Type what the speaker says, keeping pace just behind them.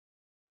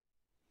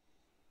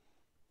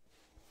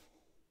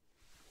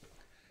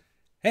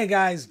Hey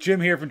guys,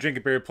 Jim here from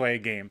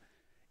DrinkABeerandPlayAGame.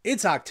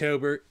 It's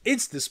October,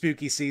 it's the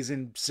spooky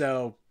season,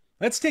 so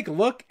let's take a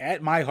look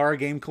at my horror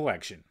game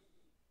collection.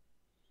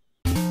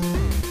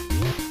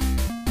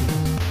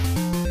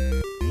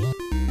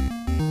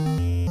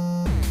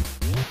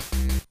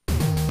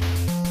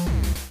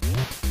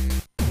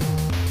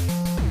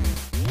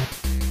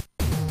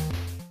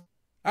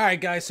 Alright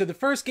guys, so the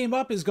first game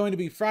up is going to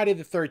be Friday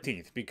the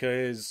 13th,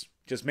 because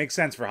it just makes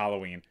sense for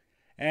Halloween.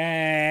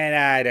 And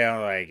I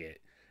don't like it.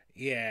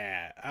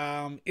 Yeah,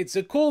 it's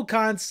a cool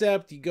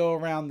concept. You go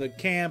around the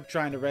camp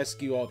trying to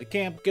rescue all the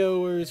camp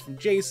goers from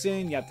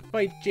Jason. You have to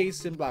fight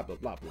Jason, blah, blah,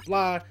 blah, blah,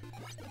 blah.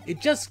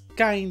 It just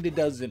kinda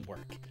doesn't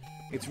work.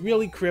 It's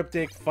really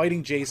cryptic.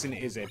 Fighting Jason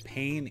is a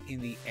pain in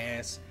the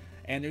ass.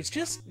 And there's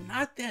just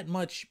not that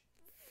much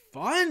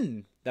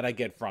fun that I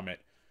get from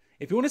it.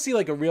 If you want to see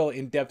like a real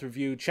in-depth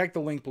review, check the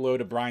link below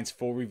to Brian's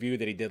full review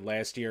that he did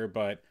last year.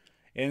 But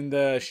in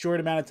the short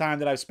amount of time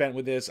that I've spent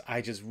with this,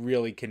 I just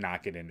really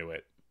cannot get into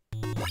it.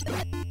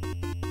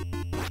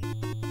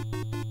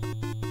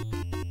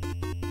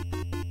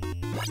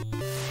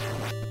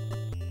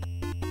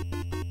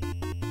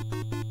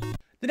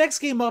 The next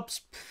game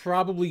up's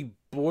probably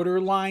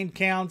borderline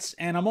counts,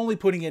 and I'm only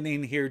putting it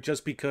in here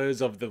just because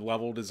of the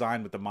level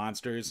design with the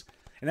monsters,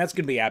 and that's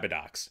going to be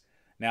Abadox.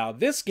 Now,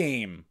 this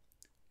game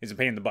is a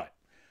pain in the butt.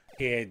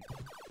 It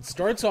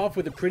starts off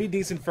with a pretty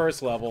decent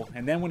first level,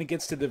 and then when it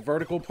gets to the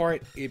vertical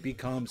part, it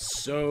becomes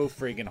so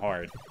friggin'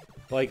 hard.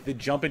 Like, the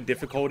jump in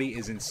difficulty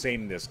is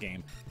insane in this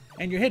game.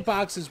 And your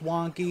hitbox is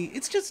wonky.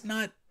 It's just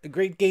not a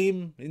great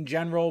game in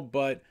general,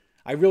 but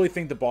I really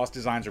think the boss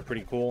designs are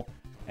pretty cool.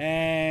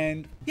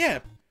 And, yeah,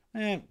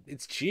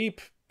 it's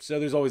cheap, so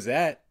there's always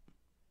that.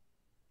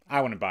 I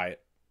want to buy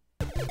it.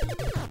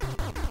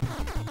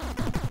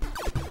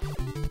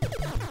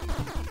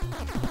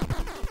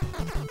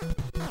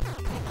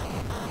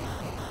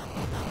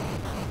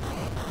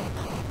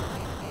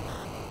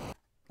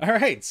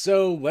 Alright,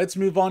 so let's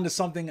move on to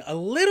something a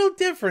little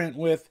different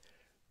with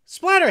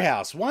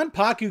Splatterhouse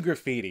Wanpaku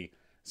Graffiti.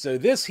 So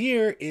this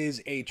here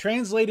is a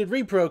translated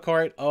repro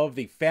cart of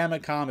the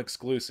Famicom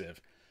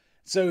exclusive.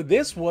 So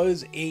this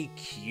was a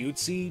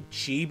cutesy,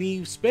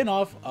 chibi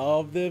spin-off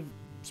of the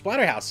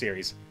Splatterhouse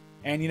series.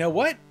 And you know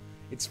what?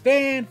 It's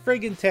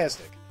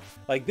fan-friggin-tastic.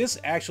 Like, this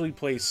actually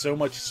plays so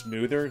much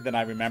smoother than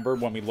I remember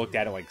when we looked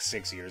at it like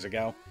 6 years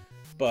ago.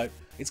 But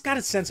it's got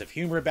a sense of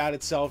humor about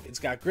itself, it's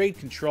got great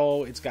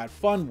control, it's got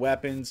fun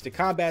weapons, the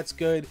combat's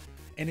good,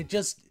 and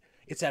it's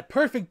that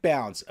perfect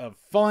balance of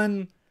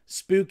fun,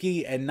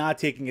 spooky, and not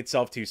taking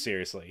itself too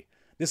seriously.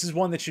 This is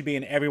one that should be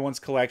in everyone's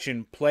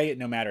collection. Play it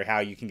no matter how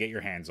you can get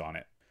your hands on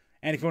it.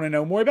 And if you want to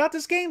know more about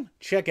this game,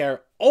 check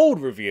our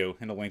old review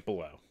in the link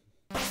below.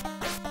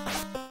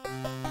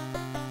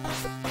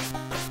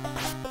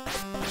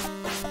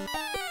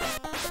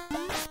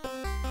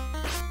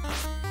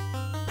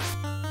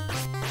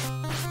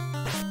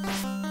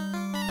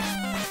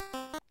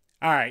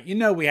 Alright, you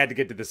know we had to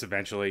get to this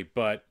eventually,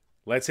 but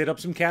let's hit up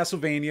some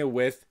Castlevania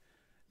with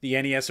the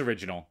NES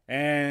original.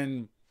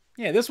 And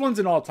yeah, this one's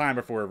an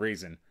all-timer for a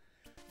reason.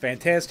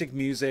 Fantastic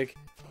music,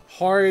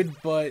 hard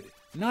but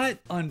not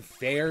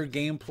unfair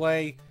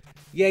gameplay.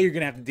 Yeah, you're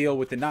gonna have to deal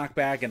with the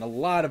knockback and a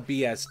lot of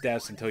BS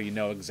deaths until you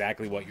know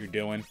exactly what you're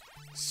doing.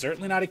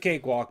 Certainly not a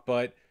cakewalk,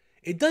 but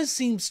it does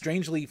seem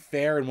strangely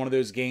fair in one of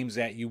those games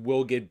that you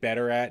will get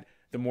better at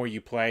the more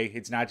you play.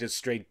 It's not just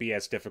straight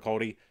BS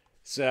difficulty.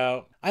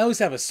 So, I always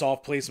have a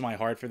soft place in my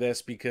heart for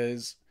this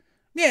because,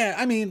 yeah,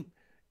 I mean,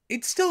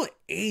 it's still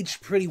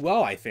aged pretty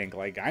well, I think.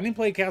 Like, I didn't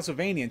play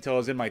Castlevania until I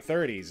was in my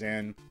 30s,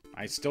 and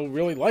I still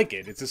really like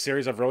it. It's a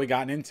series I've really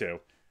gotten into.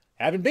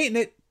 Haven't beaten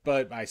it,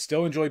 but I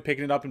still enjoy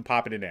picking it up and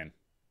popping it in.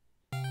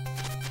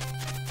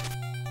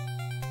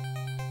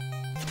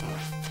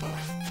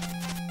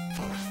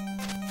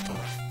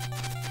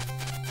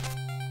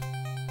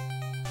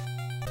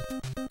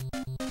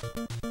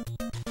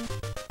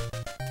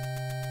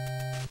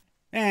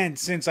 And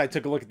since I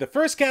took a look at the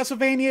first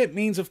Castlevania, it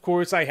means, of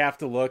course, I have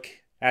to look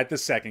at the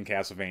second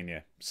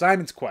Castlevania,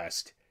 Simon's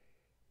Quest.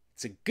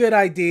 It's a good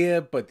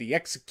idea, but the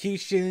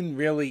execution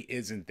really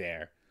isn't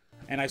there.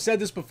 And I've said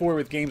this before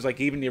with games like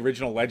even the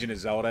original Legend of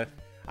Zelda.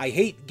 I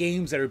hate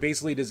games that are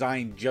basically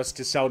designed just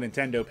to sell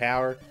Nintendo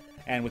Power,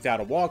 and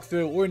without a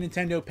walkthrough or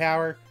Nintendo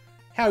Power,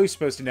 how are you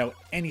supposed to know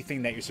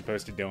anything that you're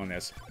supposed to do in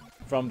this?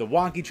 From the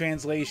wonky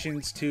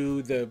translations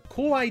to the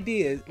cool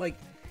ideas, like,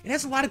 it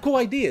has a lot of cool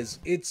ideas.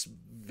 It's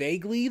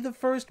vaguely the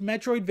first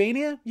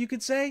Metroidvania, you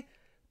could say,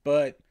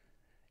 but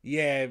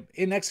yeah,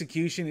 in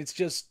execution, it's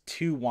just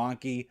too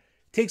wonky.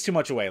 Takes too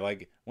much away.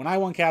 Like, when I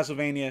want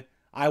Castlevania,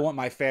 I want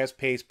my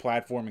fast-paced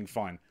platforming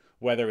fun,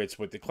 whether it's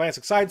with the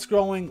classic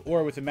side-scrolling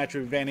or with the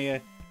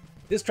Metroidvania.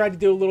 This tried to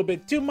do a little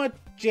bit too much,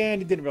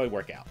 and it didn't really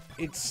work out.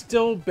 It's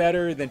still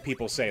better than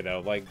people say,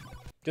 though. Like,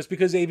 just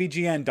because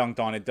AVGN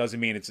dunked on it doesn't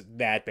mean it's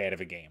that bad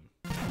of a game.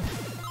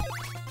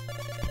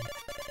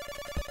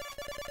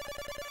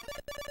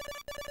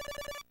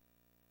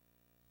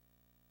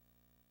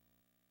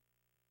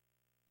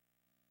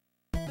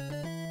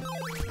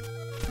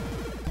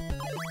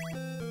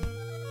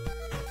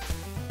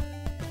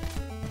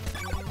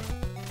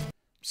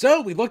 So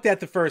we looked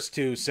at the first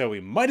two, so we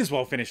might as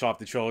well finish off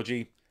the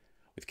trilogy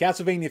with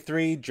Castlevania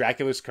 3,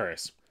 Dracula's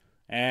Curse.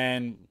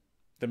 And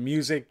the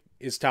music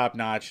is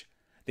top-notch.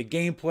 The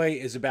gameplay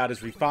is about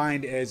as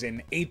refined as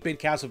an 8-bit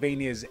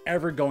Castlevania is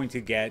ever going to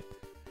get.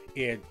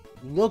 It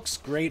looks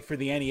great for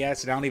the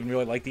NES, and I don't even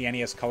really like the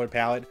NES color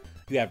palette.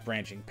 You have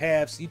branching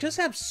paths. You just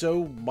have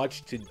so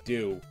much to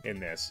do in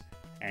this,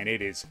 and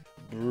it is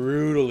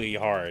brutally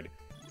hard.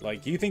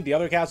 Like, you think the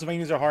other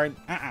Castlevanias are hard?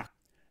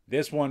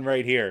 This one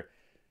right here.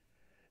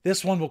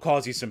 This one will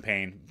cause you some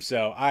pain,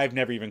 so I've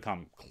never even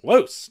come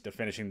close to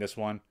finishing this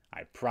one.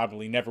 I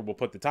probably never will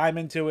put the time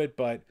into it,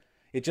 but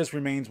it just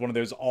remains one of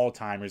those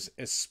all-timers,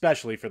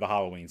 especially for the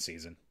Halloween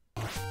season.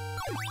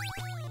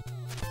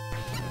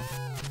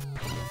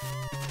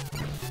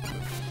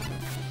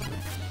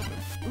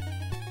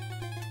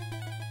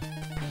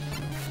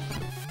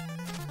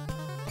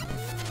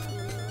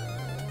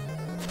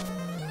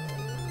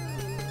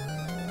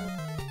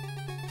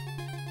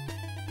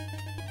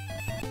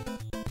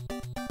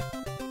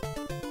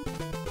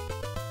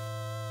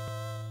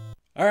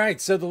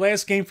 Alright, so the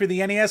last game for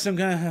the NES,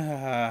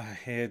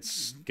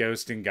 it's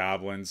Ghosts and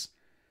Goblins.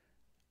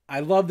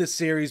 I love this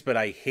series, but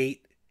I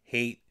hate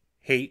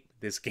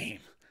this game.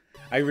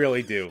 I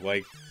really do.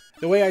 Like,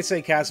 the way I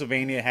say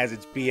Castlevania has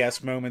its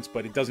BS moments,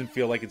 but it doesn't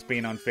feel like it's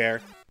being unfair.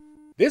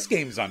 This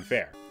game is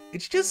unfair.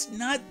 It's just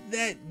not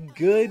that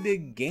good a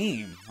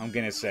game, I'm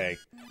gonna say.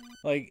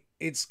 Like,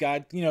 it's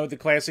got, you know, the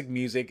classic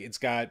music, it's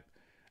got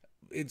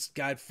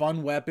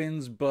fun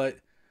weapons, but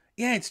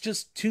yeah, it's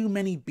just too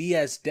many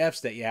BS deaths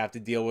that you have to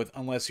deal with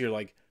unless you're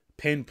like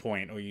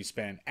Pinpoint or you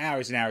spend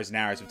hours and hours and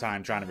hours of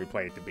time trying to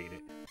replay it to beat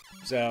it.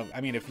 So, I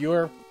mean, if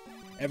you're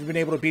ever been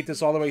able to beat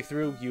this all the way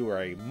through, you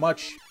are a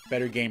much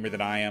better gamer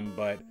than I am,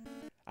 but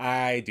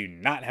I do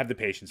not have the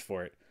patience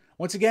for it.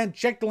 Once again,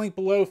 check the link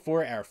below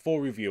for our full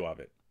review of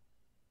it.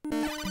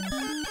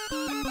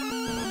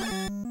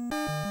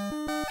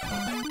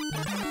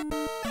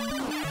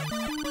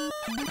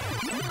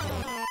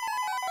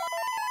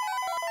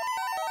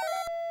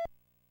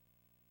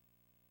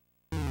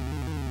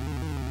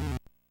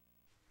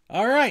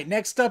 Alright,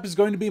 next up is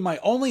going to be my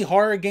only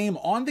horror game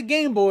on the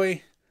Game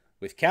Boy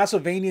with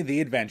Castlevania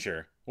The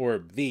Adventure, or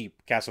The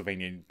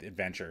Castlevania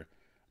Adventure.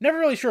 Never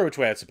really sure which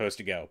way it's supposed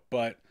to go,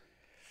 but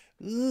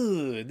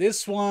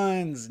this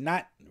one's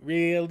not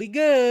really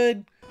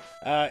good.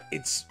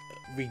 It's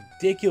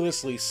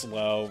ridiculously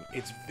slow.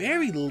 It's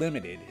very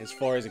limited as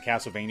far as a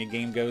Castlevania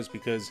game goes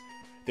because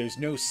there's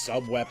no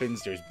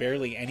sub-weapons, there's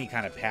barely any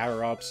kind of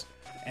power-ups,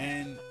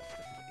 and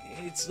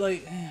it's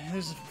like,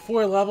 there's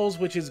 4 levels,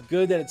 which is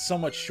good that it's so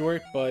much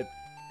short, but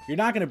you're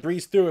not going to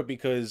breeze through it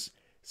because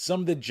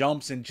some of the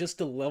jumps and just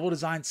the level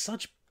design,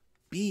 such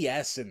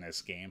BS in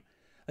this game.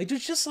 Like,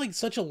 there's just like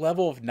such a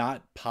level of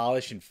not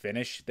polish and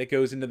finish that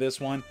goes into this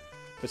one,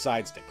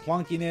 besides the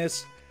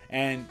clunkiness,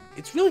 and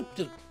it's really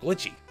just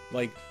glitchy.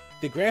 Like,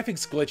 the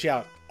graphics glitch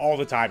out all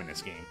the time in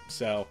this game,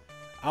 so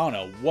I don't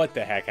know what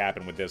the heck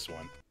happened with this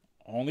one.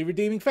 Only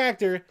redeeming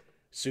factor,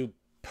 superb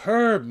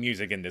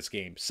music in this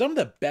game. Some of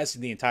the best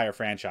in the entire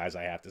franchise,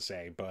 I have to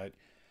say. But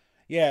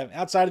yeah,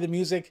 outside of the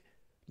music,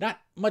 not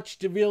much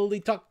to really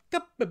talk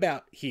up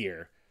about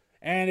here.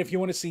 And if you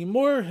want to see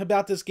more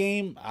about this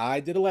game,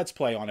 I did a Let's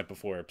Play on it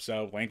before,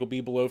 so link will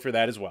be below for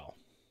that as well.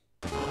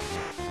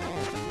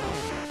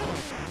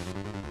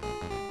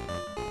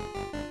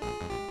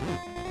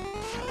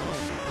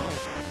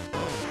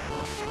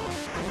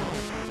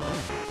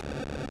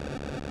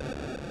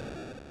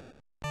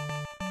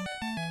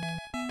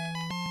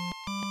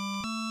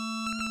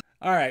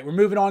 Alright, we're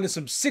moving on to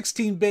some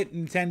 16-bit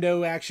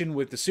Nintendo action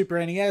with the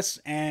Super NES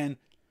and,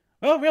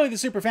 well, really the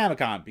Super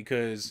Famicom,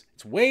 because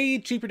it's way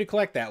cheaper to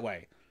collect that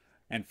way.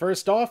 And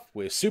first off,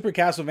 with Super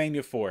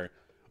Castlevania 4,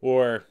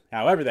 or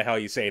however the hell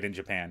you say it in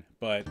Japan.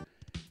 But,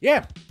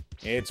 yeah,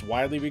 it's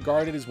widely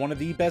regarded as one of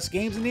the best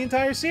games in the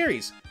entire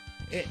series.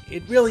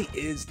 It really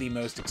is the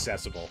most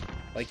accessible.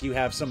 Like, you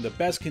have some of the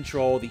best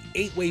control, the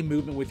 8-way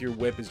movement with your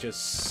whip is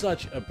just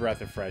such a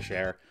breath of fresh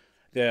air.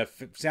 The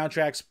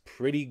soundtrack's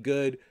pretty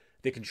good.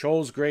 The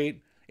control's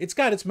great. It's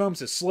got its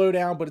moments of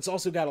slowdown, but it's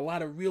also got a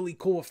lot of really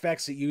cool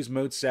effects that use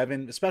Mode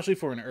 7, especially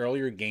for an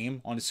earlier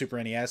game on the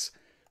Super NES.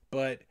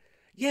 But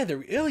yeah, there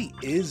really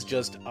is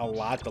just a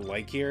lot to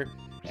like here.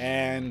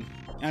 And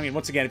I mean,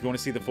 once again, if you want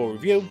to see the full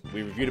review,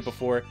 we reviewed it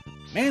before.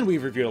 Man,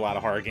 we've reviewed a lot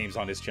of horror games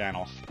on this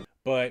channel.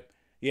 But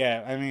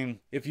yeah, I mean,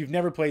 if you've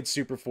never played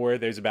Super 4,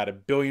 there's about a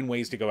billion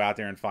ways to go out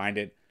there and find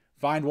it.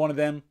 Find one of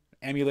them,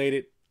 emulate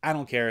it. I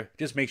don't care.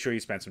 Just make sure you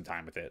spend some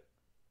time with it.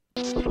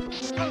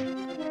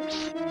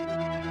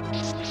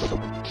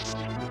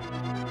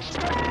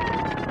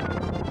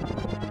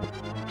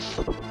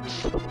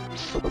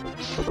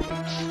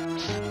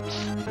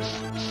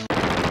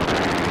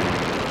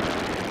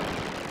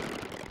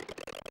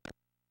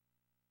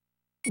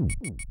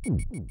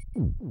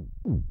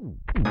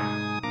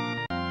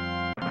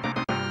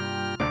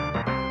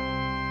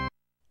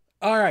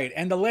 Alright,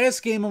 and the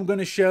last game I'm going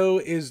to show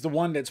is the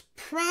one that's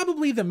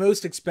probably the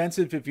most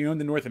expensive if you own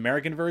the North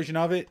American version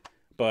of it,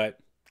 but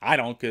I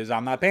don't because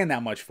I'm not paying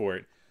that much for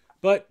it.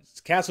 but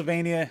it's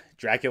Castlevania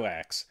Dracula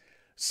X.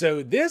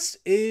 So this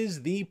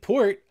is the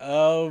port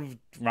of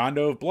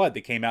Rondo of Blood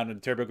that came out in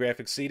the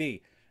TurboGrafx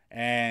CD.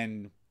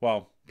 And,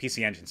 well,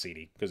 PC Engine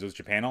CD, because it was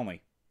Japan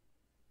only.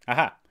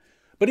 Aha.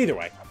 But either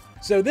way,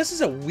 so this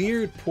is a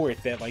weird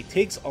port that like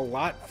takes a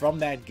lot from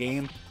that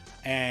game,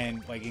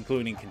 and like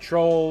including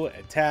control,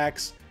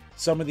 attacks,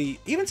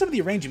 even some of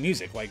the arranging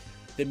music. Like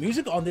the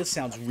music on this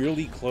sounds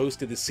really close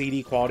to the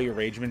CD quality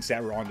arrangements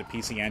that were on the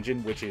PC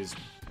Engine, which is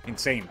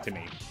insane to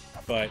me.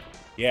 But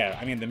yeah,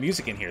 I mean the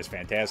music in here is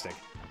fantastic.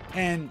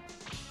 And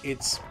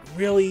it's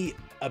really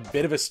a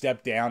bit of a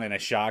step down and a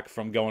shock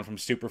from going from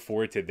Super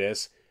 4 to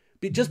this,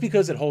 just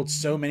because it holds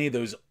so many of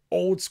those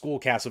old school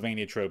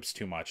Castlevania tropes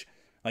too much.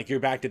 Like you're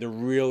back to the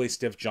really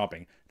stiff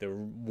jumping, the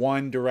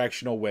one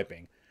directional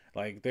whipping.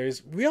 Like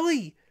there's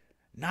really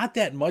not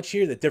that much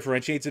here that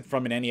differentiates it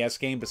from an NES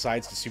game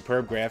besides the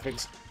superb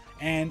graphics.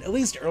 And at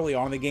least early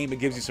on in the game, it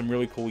gives you some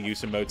really cool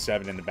use of Mode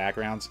 7 in the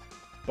backgrounds.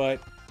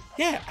 But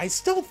yeah, I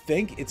still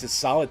think it's a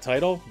solid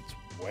title.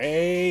 It's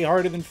way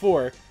harder than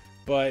 4.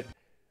 But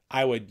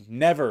I would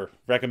never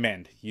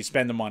recommend you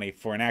spend the money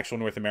for an actual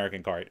North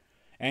American cart.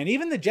 And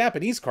even the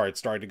Japanese carts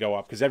started to go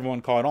up because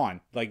everyone caught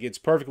on. Like, it's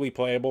perfectly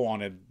playable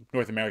on a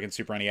North American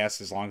Super NES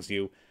as long as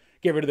you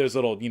get rid of those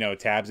little,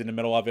 tabs in the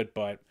middle of it.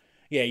 But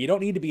yeah, you don't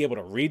need to be able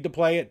to read to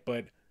play it.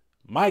 But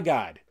my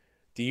God,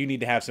 do you need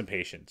to have some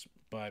patience.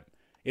 But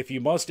if you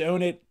must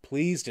own it,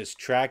 please just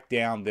track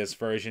down this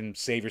version.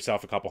 Save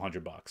yourself a couple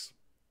 $100.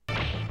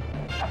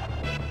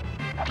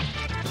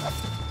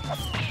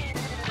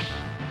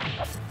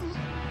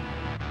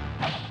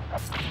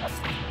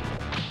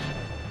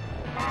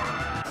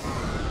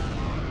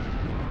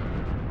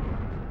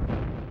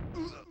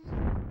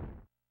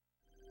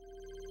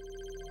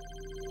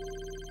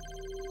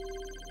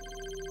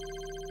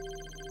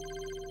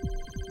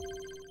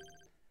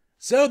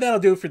 So that'll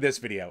do it for this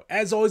video.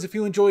 As always, if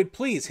you enjoyed,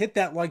 please hit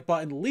that like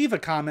button, leave a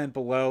comment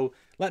below,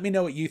 let me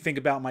know what you think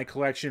about my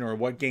collection or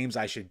what games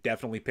I should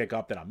definitely pick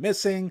up that I'm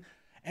missing.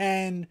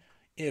 And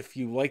if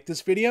you like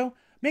this video,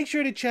 make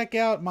sure to check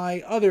out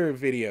my other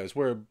videos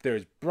where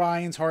there's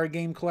Brian's horror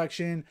game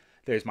collection,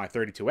 there's my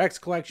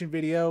 32X collection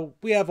video,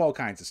 we have all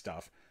kinds of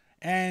stuff.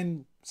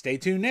 And stay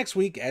tuned next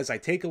week as I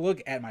take a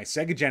look at my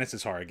Sega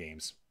Genesis horror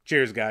games.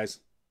 Cheers,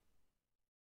 guys.